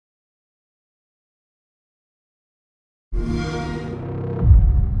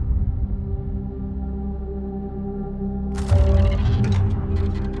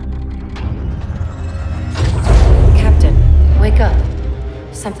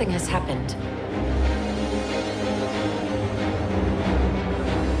Something has happened.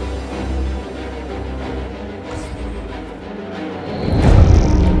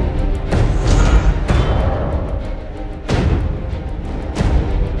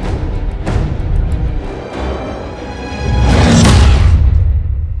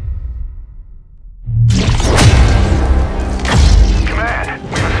 Command,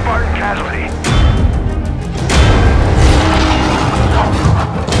 we have a Spartan casualty.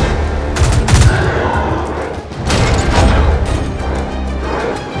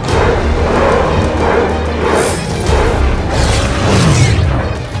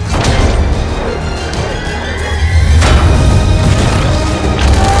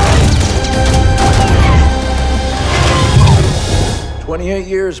 28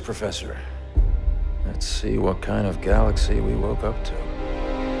 years, Professor. Let's see what kind of galaxy we woke up to.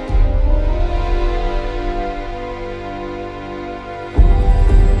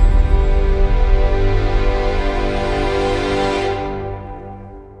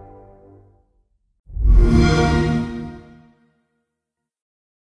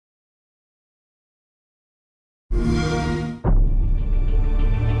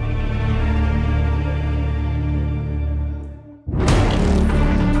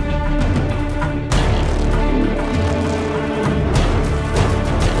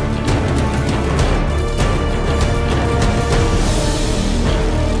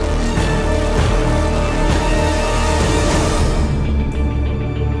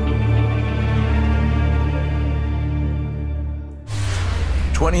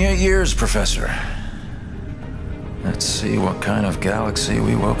 "28 years, Professor. Let's see what kind of galaxy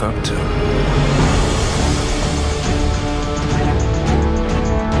we woke up to."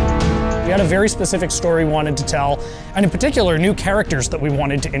 We had a very specific story we wanted to tell, and in particular, new characters that we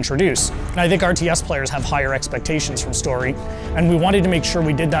wanted to introduce. And I think RTS players have higher expectations from story, and we wanted to make sure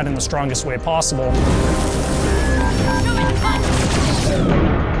we did that in the strongest way possible.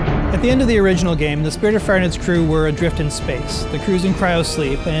 At the end of the original game, the Spirit of Fire and its crew were adrift in space. The crew's in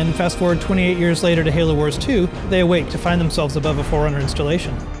cryosleep, and fast forward 28 years later to Halo Wars 2, they awake to find themselves above a Forerunner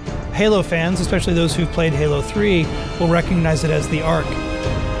installation. Halo fans, especially those who've played Halo 3, will recognize it as the Ark.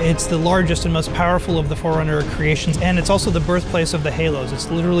 It's the largest and most powerful of the Forerunner creations, and it's also the birthplace of the Halos. It's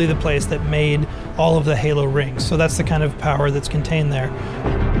literally the place that made all of the Halo rings, so that's the kind of power that's contained there.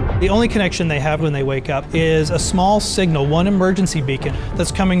 The only connection they have when they wake up is a small signal, one emergency beacon,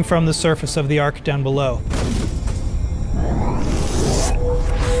 that's coming from the surface of the Ark down below.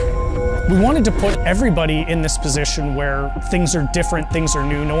 We wanted to put everybody in this position where things are different, things are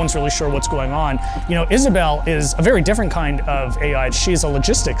new, no one's really sure what's going on. You know, Isabel is a very different kind of AI. She's a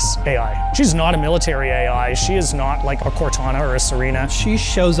logistics AI. She's not a military AI. She is not like a Cortana or a Serena. She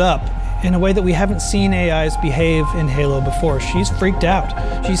shows up in a way that we haven't seen AIs behave in Halo before. She's freaked out.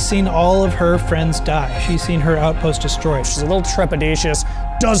 She's seen all of her friends die. She's seen her outpost destroyed. She's a little trepidatious,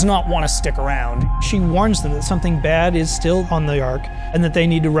 does not want to stick around. She warns them that something bad is still on the Ark and that they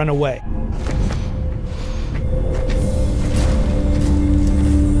need to run away.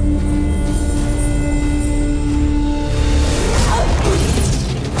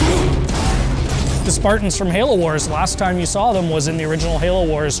 The Spartans from Halo Wars, last time you saw them was in the original Halo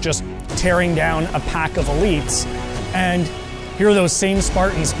Wars, just tearing down a pack of elites. And here are those same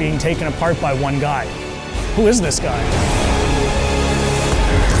Spartans being taken apart by one guy. Who is this guy?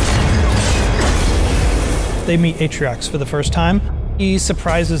 They meet Atriox for the first time. He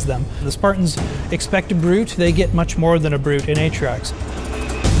surprises them. The Spartans expect a brute, they get much more than a brute in Atriox.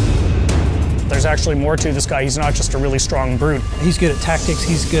 There's actually more to this guy. He's not just a really strong brute. He's good at tactics,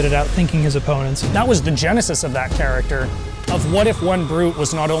 he's good at outthinking his opponents. That was the genesis of that character, of what if one brute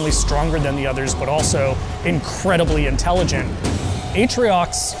was not only stronger than the others, but also incredibly intelligent.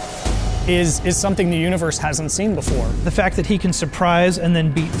 Atriox is something the universe hasn't seen before. The fact that he can surprise and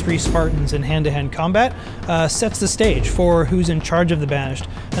then beat 3 Spartans in hand-to-hand combat sets the stage for who's in charge of the Banished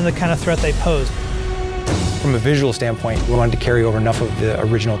and the kind of threat they pose. From a visual standpoint, we wanted to carry over enough of the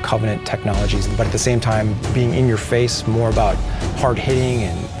original Covenant technologies, but at the same time being in your face, more about hard hitting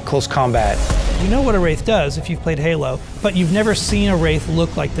and close combat. You know what a Wraith does if you've played Halo, but you've never seen a Wraith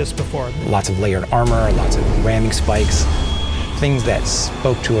look like this before. Lots of layered armor, lots of ramming spikes, things that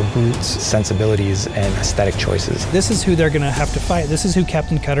spoke to a brute's sensibilities and aesthetic choices. This is who they're going to have to fight. This is who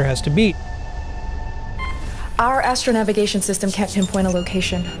Captain Cutter has to beat. Our astronavigation system can't pinpoint a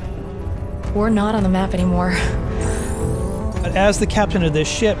location. We're not on the map anymore. But as the captain of this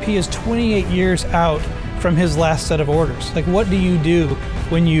ship, he is 28 years out from his last set of orders. Like, what do you do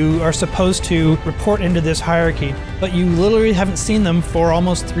when you are supposed to report into this hierarchy, but you literally haven't seen them for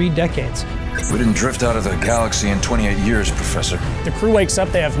almost 3 decades? We didn't drift out of the galaxy in 28 years, Professor. The crew wakes up,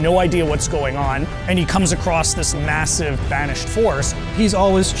 they have no idea what's going on, and he comes across this massive banished force. He's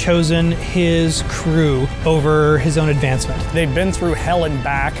always chosen his crew over his own advancement. They've been through hell and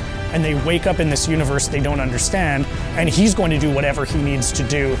back, and they wake up in this universe they don't understand, and he's going to do whatever he needs to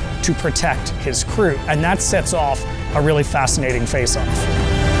do to protect his crew. And that sets off a really fascinating face-off.